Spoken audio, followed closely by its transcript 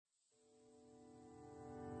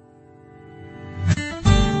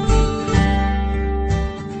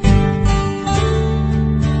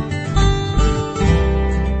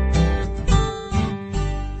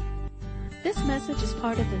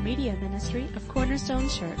media ministry of Cornerstone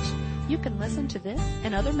Church. You can listen to this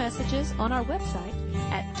and other messages on our website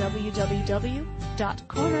at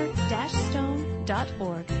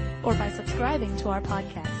www.corner-stone.org or by subscribing to our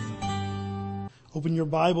podcast. Open your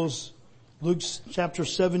Bibles, Luke chapter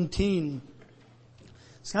 17.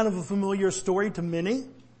 It's kind of a familiar story to many.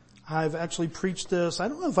 I've actually preached this. I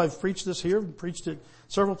don't know if I've preached this here. I've preached it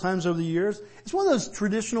several times over the years. It's one of those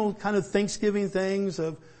traditional kind of Thanksgiving things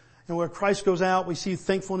of, where Christ goes out, we see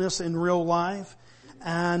thankfulness in real life.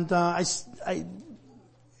 And I'm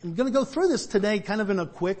going to go through this today kind of in a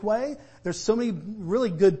quick way. There's so many really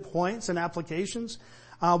good points and applications.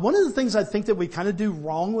 One of the things I think that we kind of do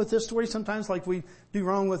wrong with this story sometimes, like we do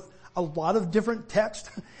wrong with a lot of different texts,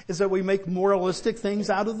 is that we make moralistic things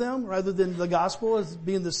out of them rather than the gospel as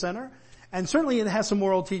being the center. And certainly it has some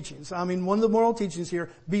moral teachings. I mean, one of the moral teachings here,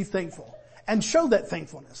 be thankful. And show that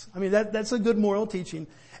thankfulness. I mean, that's a good moral teaching.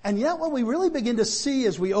 And yet what we really begin to see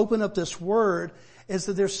as we open up this word is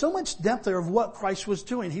that there's so much depth there of what Christ was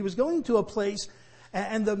doing. He was going to a place,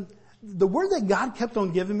 and the word that God kept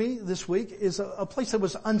on giving me this week is a place that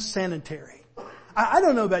was unsanitary. I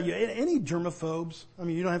don't know about you. Any germaphobes? I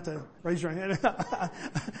mean, you don't have to raise your hand. It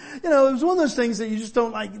was one of those things that you just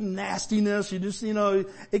don't like nastiness. You just,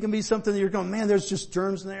 it can be something that you're going, man, there's just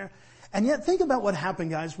germs in there. And yet think about what happened,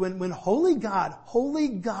 guys, when holy God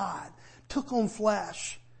took on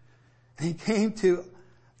flesh and he came to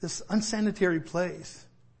this unsanitary place.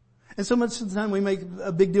 And so much of the time we make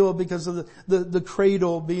a big deal because of the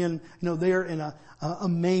cradle being, there in a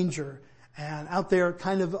manger and out there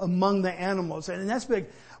kind of among the animals. And that's big.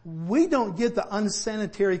 We don't get the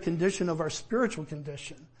unsanitary condition of our spiritual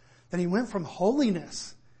condition. That he went from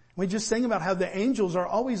holiness. We just sing about how the angels are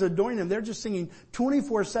always adoring him. They're just singing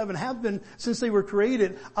 24/7, have been since they were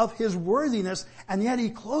created, of his worthiness. And yet he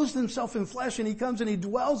clothes himself in flesh and he comes and he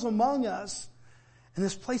dwells among us in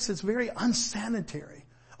this place that's very unsanitary.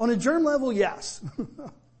 On a germ level, yes.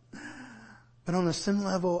 But on a sin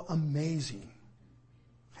level, amazing.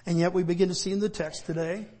 And yet we begin to see in the text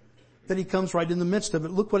today that he comes right in the midst of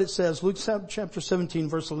it. Look what it says. Luke chapter 17,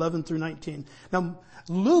 verse 11 through 19. Now,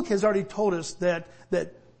 Luke has already told us that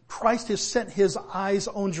Christ has set his eyes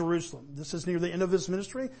on Jerusalem. This is near the end of his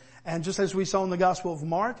ministry. And just as we saw in the Gospel of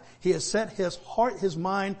Mark, he has set his heart, his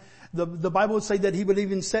mind. The Bible would say that he would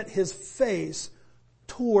even set his face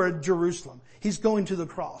toward Jerusalem. He's going to the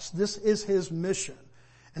cross. This is his mission.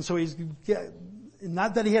 And so he's,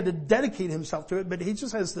 not that he had to dedicate himself to it, but he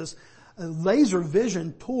just has this laser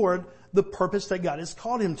vision toward the purpose that God has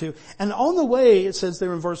called him to. And on the way, it says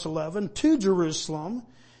there in verse 11, to Jerusalem,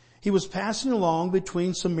 he was passing along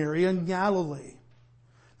between Samaria and Galilee.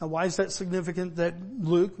 Now, why is that significant that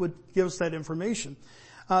Luke would give us that information?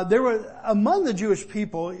 There were, among the Jewish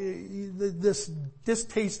people, this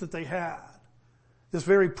distaste that they had, this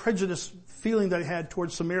very prejudiced feeling they had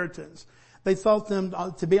towards Samaritans. They thought them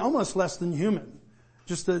to be almost less than human.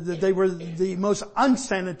 Just that they were the most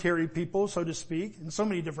unsanitary people, so to speak, in so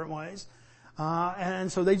many different ways.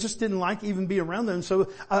 And so they just didn't like even be around them. So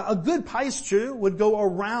a good pious Jew would go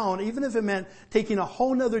around, even if it meant taking a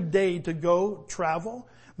whole nother day to go travel.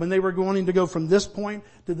 When they were going to go from this point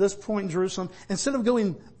to this point in Jerusalem, instead of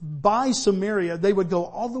going by Samaria, they would go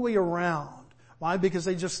all the way around. Why? Because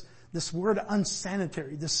this word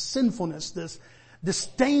unsanitary, this sinfulness, this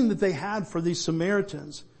disdain that they had for these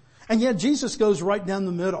Samaritans. And yet Jesus goes right down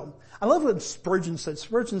the middle. I love what Spurgeon said.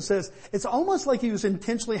 Spurgeon says, it's almost like he was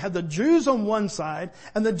intentionally had the Jews on one side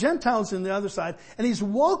and the Gentiles on the other side. And he's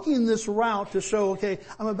walking this route to show, okay,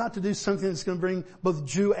 I'm about to do something that's going to bring both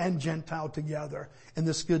Jew and Gentile together in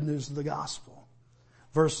this good news of the gospel.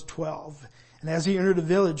 Verse 12. And as he entered a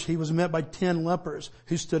village, he was met by 10 lepers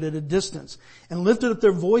who stood at a distance and lifted up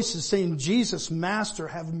their voices saying, Jesus, Master,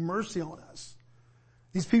 have mercy on us.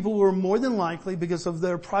 These people were more than likely, because of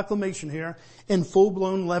their proclamation here, in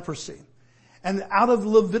full-blown leprosy. And out of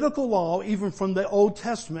Levitical law, even from the Old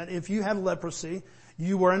Testament, if you had leprosy,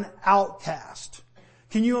 you were an outcast.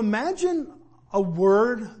 Can you imagine a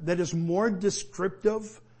word that is more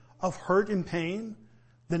descriptive of hurt and pain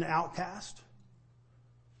than outcast?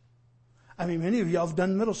 I mean, many of y'all have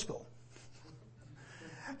done middle school.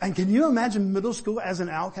 And can you imagine middle school as an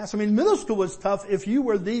outcast? I mean, middle school was tough if you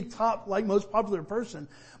were the top, most popular person.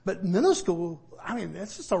 But middle school, I mean,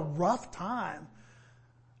 it's just a rough time.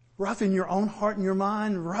 Rough in your own heart and your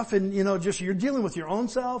mind. Rough in, just you're dealing with your own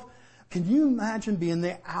self. Can you imagine being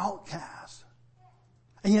the outcast?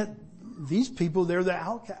 And yet, these people, they're the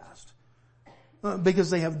outcast. because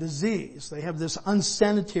they have disease. They have this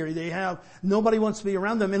unsanitary. Nobody wants to be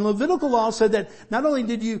around them. And Levitical law said that not only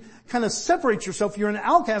did you kind of separate yourself, you're an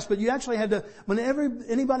outcast, but you actually had to, whenever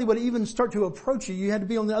anybody would even start to approach you, you had to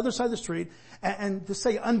be on the other side of the street and to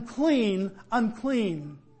say unclean,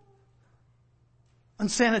 unclean,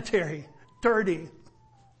 unsanitary, dirty,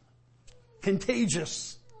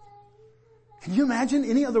 contagious. Can you imagine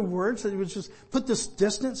any other words that would just put this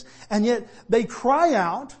distance? And yet they cry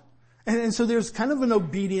out. And so there's kind of an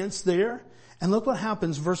obedience there. And look what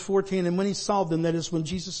happens, verse 14. And when he saw them, that is when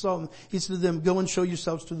Jesus saw them, he said to them, go and show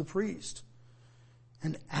yourselves to the priest.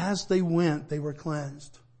 And as they went, they were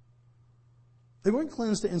cleansed. They weren't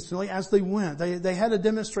cleansed instantly. As they went, they had a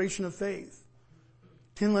demonstration of faith.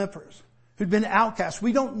 10 lepers who'd been outcast.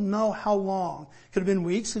 We don't know how long. Could have been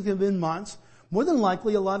weeks. It could have been months. More than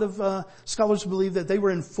likely, a lot of scholars believe that they were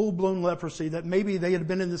in full-blown leprosy, that maybe they had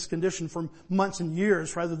been in this condition for months and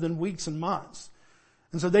years rather than weeks and months.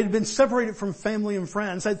 And so they'd been separated from family and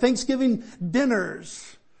friends. At Thanksgiving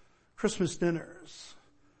dinners, Christmas dinners,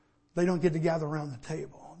 they don't get to gather around the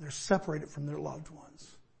table. They're separated from their loved ones.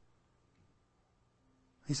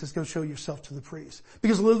 He says, go show yourself to the priest.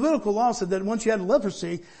 Because the Levitical law said that once you had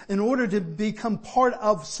leprosy, in order to become part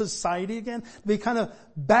of society again, to be kind of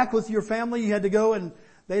back with your family, you had to go and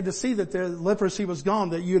they had to see that their leprosy was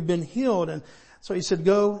gone, that you had been healed. And so he said,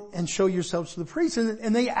 go and show yourselves to the priest.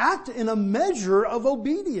 And they act in a measure of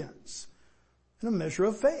obedience, in a measure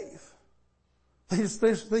of faith.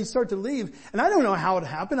 They start to leave. And I don't know how it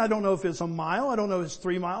happened. I don't know if it's a mile. I don't know if it's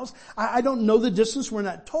 3 miles. I don't know the distance. We're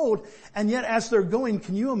not told. And yet as they're going,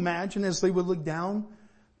 can you imagine as they would look down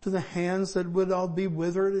to the hands that would all be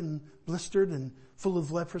withered and blistered and full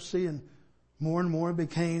of leprosy, and more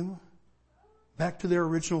became back to their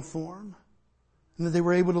original form? And that they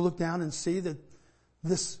were able to look down and see that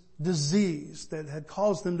this disease that had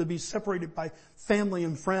caused them to be separated by family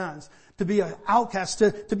and friends, to be an outcast,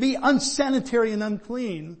 to be unsanitary and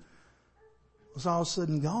unclean, was all of a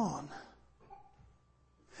sudden gone.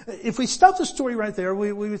 If we stop the story right there,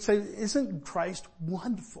 we would say, isn't Christ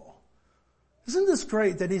wonderful? Isn't this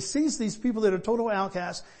great that he sees these people that are total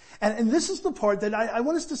outcasts? And this is the part that I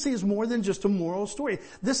want us to see as more than just a moral story.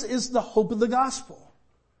 This is the hope of the gospel.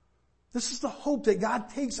 This is the hope that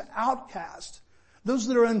God takes outcasts, those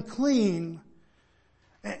that are unclean,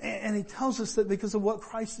 and he tells us that because of what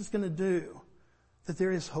Christ is going to do, that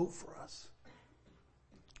there is hope for us.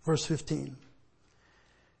 Verse 15.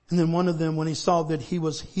 And then one of them, when he saw that he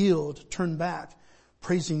was healed, turned back,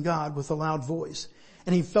 praising God with a loud voice.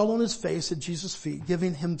 And he fell on his face at Jesus' feet,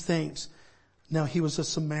 giving him thanks. Now he was a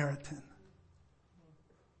Samaritan.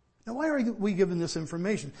 Now why are we given this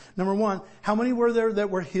information? Number one, how many were there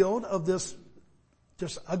that were healed of this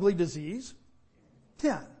just ugly disease?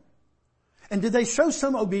 10. And did they show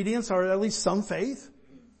some obedience or at least some faith?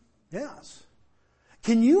 Yes.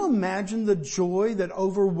 Can you imagine the joy that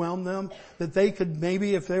overwhelmed them, that they could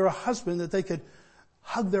maybe, if they were a husband, that they could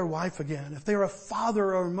hug their wife again? If they were a father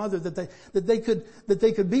or a mother, that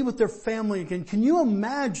they could be with their family again? Can you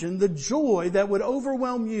imagine the joy that would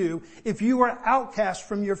overwhelm you if you were outcast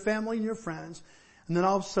from your family and your friends, and then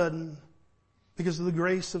all of a sudden, because of the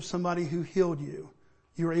grace of somebody who healed you,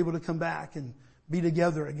 you were able to come back and be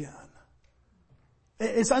together again?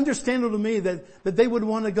 It's understandable to me that they would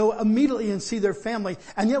want to go immediately and see their family.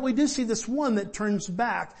 And yet we do see this one that turns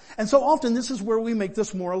back. And so often this is where we make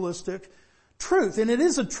this moralistic truth. And it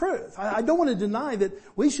is a truth. I don't want to deny that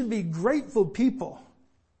we should be grateful people.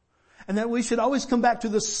 And that we should always come back to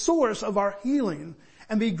the source of our healing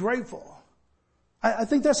and be grateful. I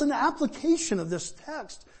think that's an application of this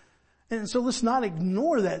text. And so let's not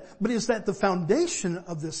ignore that. But is that the foundation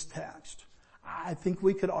of this text? I think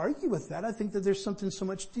we could argue with that. I think that there's something so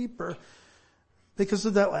much deeper because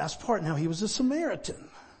of that last part. Now, he was a Samaritan.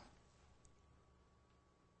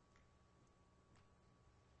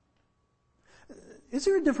 Is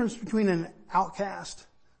there a difference between an outcast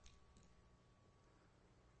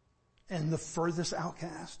and the furthest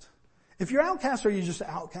outcast? If you're outcast, are you just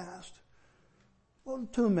outcast? Well,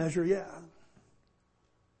 to a measure, yeah.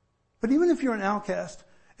 But even if you're an outcast,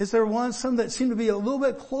 is there some that seem to be a little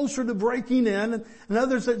bit closer to breaking in and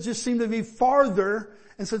others that just seem to be farther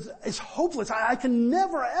and says, it's hopeless. I can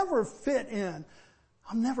never ever fit in.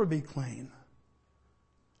 I'll never be clean.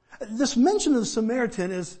 This mention of the Samaritan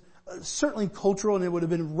is certainly cultural, and it would have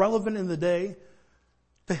been relevant in the day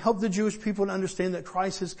to help the Jewish people to understand that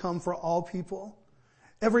Christ has come for all people,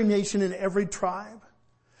 every nation and every tribe.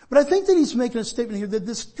 But I think that he's making a statement here that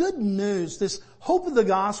this good news, this hope of the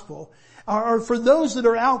gospel, are for those that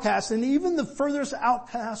are outcasts, and even the furthest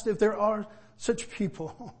outcast, if there are such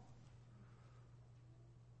people.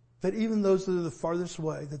 that even those that are the farthest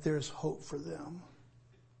away, that there is hope for them.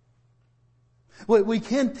 Well, we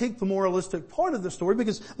can take the moralistic part of the story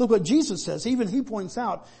because look what Jesus says. Even he points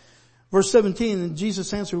out, verse 17, and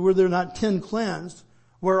Jesus answered, were there not 10 cleansed?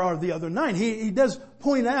 Where are the other 9? He does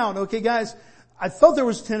point out, okay guys, I thought there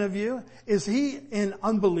was 10 of you. Is he in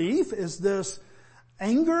unbelief? Is this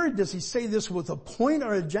anger? Does he say this with a point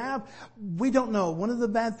or a jab? We don't know. One of the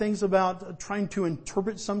bad things about trying to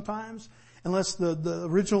interpret sometimes, unless the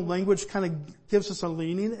original language kind of gives us a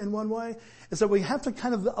leaning in one way, is that we have to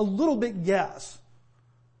kind of a little bit guess.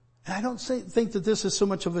 And I don't think that this is so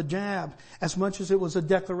much of a jab as much as it was a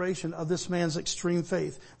declaration of this man's extreme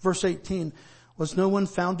faith. Verse 18, was no one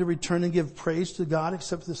found to return and give praise to God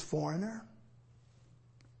except this foreigner?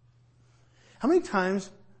 How many times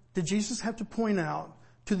did Jesus have to point out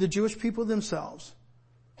to the Jewish people themselves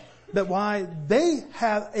that why they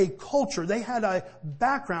had a culture, they had a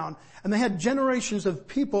background, and they had generations of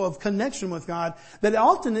people of connection with God, that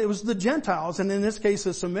often it was the Gentiles, and in this case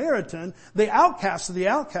the Samaritan, the outcast of the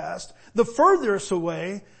outcast, the furthest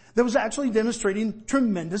away, that was actually demonstrating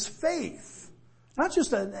tremendous faith. Not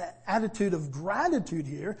just an attitude of gratitude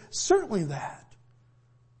here, certainly that.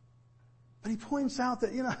 But he points out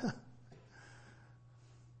that,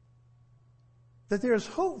 that there is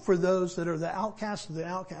hope for those that are the outcasts of the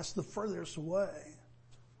outcasts, the furthest away.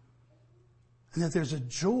 And that there's a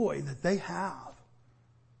joy that they have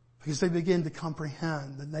because they begin to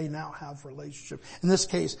comprehend that they now have relationship. In this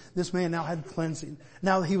case, this man now had cleansing.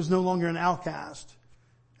 Now he was no longer an outcast.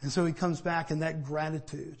 And so he comes back in that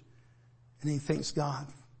gratitude and he thanks God.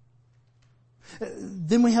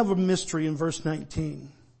 Then we have a mystery in verse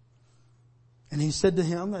 19. And he said to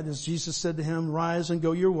him, that is, Jesus said to him, rise and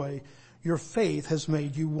go your way. Your faith has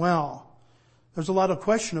made you well. There's a lot of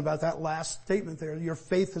question about that last statement there. Your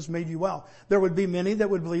faith has made you well. There would be many that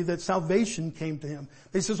would believe that salvation came to him.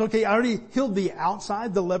 He says, okay, I already healed the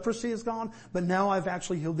outside, the leprosy is gone, but now I've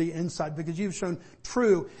actually healed the inside because you've shown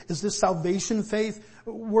true. Is this salvation faith?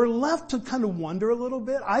 We're left to kind of wonder a little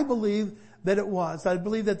bit. I believe that it was. I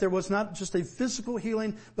believe that there was not just a physical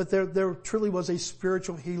healing, but there truly was a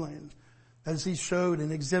spiritual healing as he showed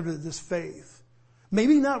and exhibited this faith.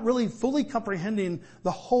 Maybe not really fully comprehending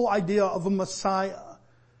the whole idea of a Messiah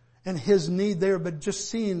and his need there, but just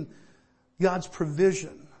seeing God's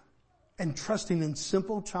provision and trusting in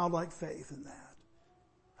simple childlike faith in that.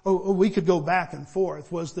 Oh, we could go back and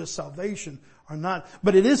forth. Was this salvation or not?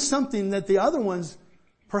 But it is something that the other ones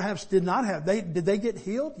perhaps did not have. Did they get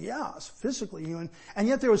healed? Yes, physically healed. And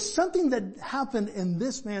yet there was something that happened in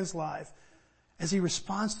this man's life as he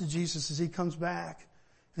responds to Jesus, as he comes back.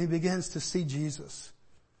 And he begins to see Jesus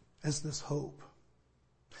as this hope.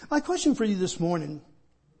 My question for you this morning,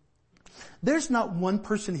 there's not one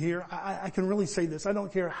person here, I can really say this, I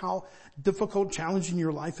don't care how difficult, challenging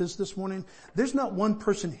your life is this morning, there's not one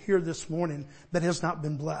person here this morning that has not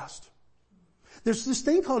been blessed. There's this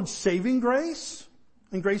thing called saving grace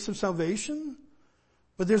and grace of salvation,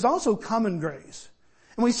 but there's also common grace.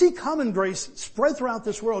 And we see common grace spread throughout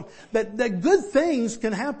this world, that good things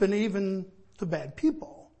can happen even to bad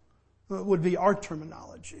people. Would be our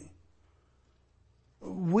terminology.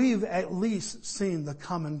 We've at least seen the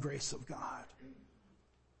common grace of God.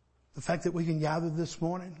 The fact that we can gather this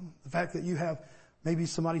morning, the fact that you have maybe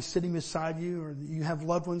somebody sitting beside you or you have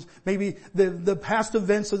loved ones, maybe the past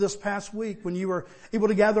events of this past week when you were able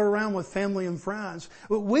to gather around with family and friends.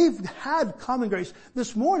 We've had common grace.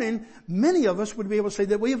 This morning, many of us would be able to say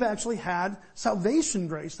that we've actually had salvation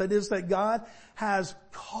grace. That is, that God has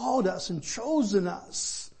called us and chosen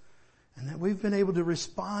us. And that we've been able to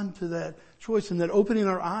respond to that choice and that opening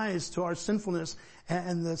our eyes to our sinfulness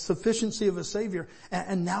and the sufficiency of a Savior.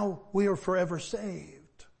 And now we are forever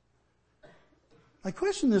saved. My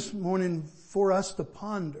question this morning for us to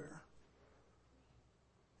ponder,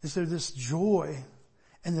 is there this joy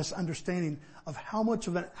and this understanding of how much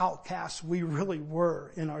of an outcast we really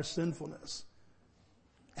were in our sinfulness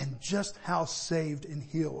and just how saved and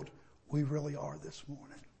healed we really are this morning.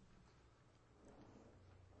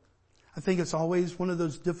 I think it's always one of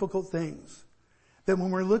those difficult things that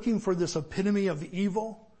when we're looking for this epitome of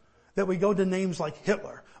evil, that we go to names like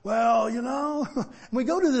Hitler. Well, we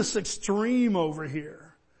go to this extreme over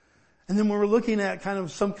here. And then when we're looking at kind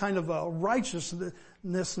of some kind of a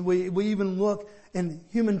righteousness, we even look in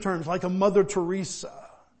human terms like a Mother Teresa.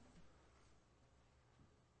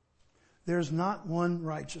 There's not one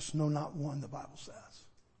righteous, no, not one, the Bible says.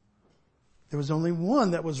 There was only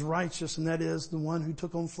one that was righteous, and that is the one who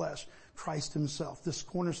took on flesh, Christ himself. This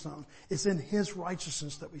cornerstone. It's in his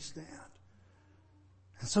righteousness that we stand.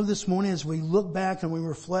 And so this morning as we look back and we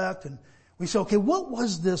reflect and we say, okay, what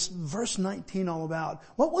was this verse 19 all about?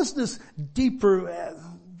 What was this deeper,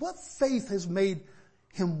 what faith has made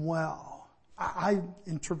him well? I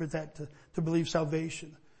interpret that to believe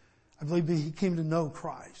salvation. I believe that he came to know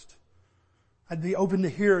Christ. I'd be open to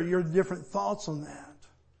hear your different thoughts on that.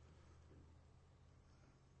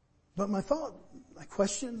 But my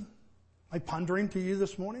question, my pondering to you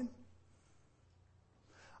this morning,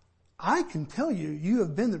 I can tell you, you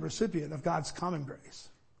have been the recipient of God's common grace.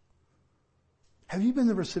 Have you been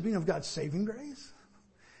the recipient of God's saving grace?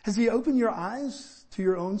 Has he opened your eyes to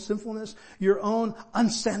your own sinfulness, your own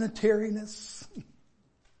unsanitariness?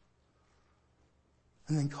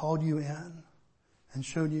 And then called you in and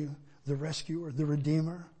showed you the rescuer, the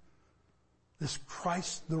redeemer, this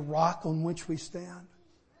Christ, the rock on which we stand?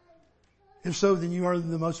 If so, then you are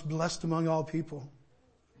the most blessed among all people.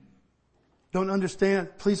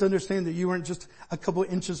 Please understand that you weren't just a couple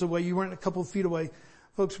inches away. You weren't a couple feet away.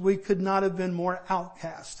 Folks, we could not have been more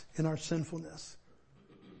outcast in our sinfulness.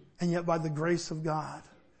 And yet by the grace of God,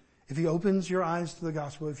 if he opens your eyes to the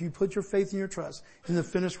gospel, if you put your faith and your trust in the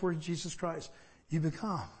finished work of Jesus Christ, you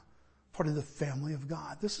become part of the family of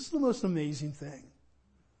God. This is the most amazing thing.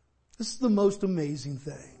 This is the most amazing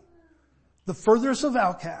thing. The furthest of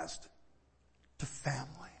outcast to family.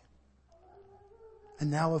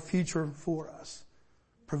 And now a future for us,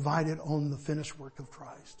 provided on the finished work of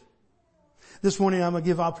Christ. This morning I'm going to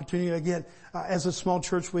give opportunity again. As a small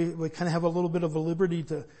church, we kind of have a little bit of a liberty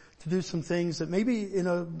to do some things that maybe in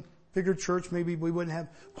a bigger church, maybe we wouldn't have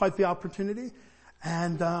quite the opportunity.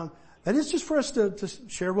 And that is just for us to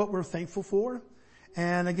share what we're thankful for.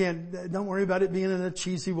 And again, don't worry about it being in a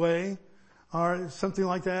cheesy way or something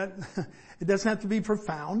like that. It doesn't have to be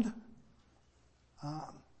profound.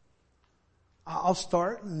 I'll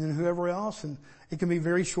start, and then whoever else, and it can be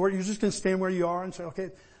very short. You're just going to stand where you are and say,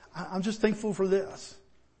 okay, I'm just thankful for this.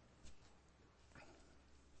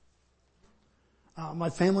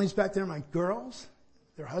 My family's back there, my girls,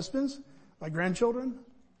 their husbands, my grandchildren.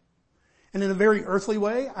 And in a very earthly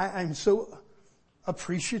way, I'm so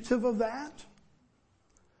appreciative of that.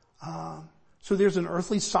 So there's an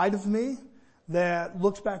earthly side of me that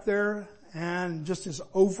looks back there and just is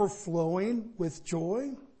overflowing with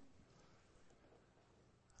joy.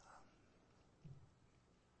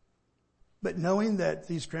 But knowing that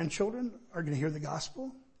these grandchildren are going to hear the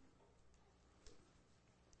gospel,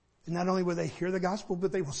 and not only will they hear the gospel,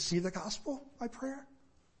 but they will see the gospel by prayer,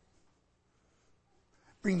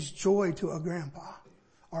 brings joy to a grandpa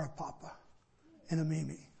or a papa and a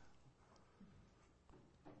Mimi.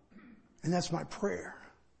 And that's my prayer,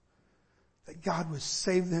 that God would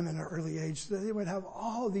save them in an early age, so that they would have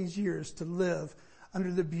all these years to live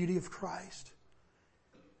under the beauty of Christ,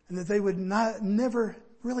 and that they would never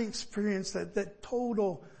really experience that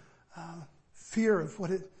total fear of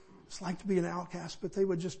what it's like to be an outcast, but they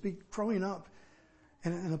would just be growing up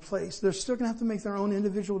in a place. They're still going to have to make their own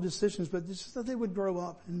individual decisions, but just that they would grow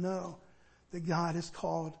up and know that God has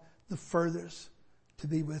called the furthest to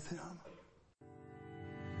be with him.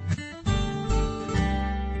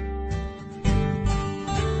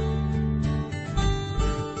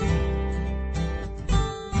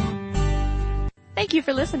 Thank you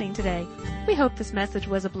for listening today. We hope this message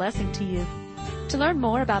was a blessing to you. To learn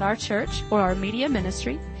more about our church or our media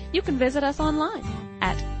ministry, you can visit us online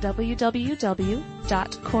at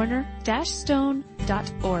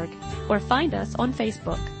www.corner-stone.org or find us on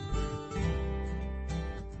Facebook.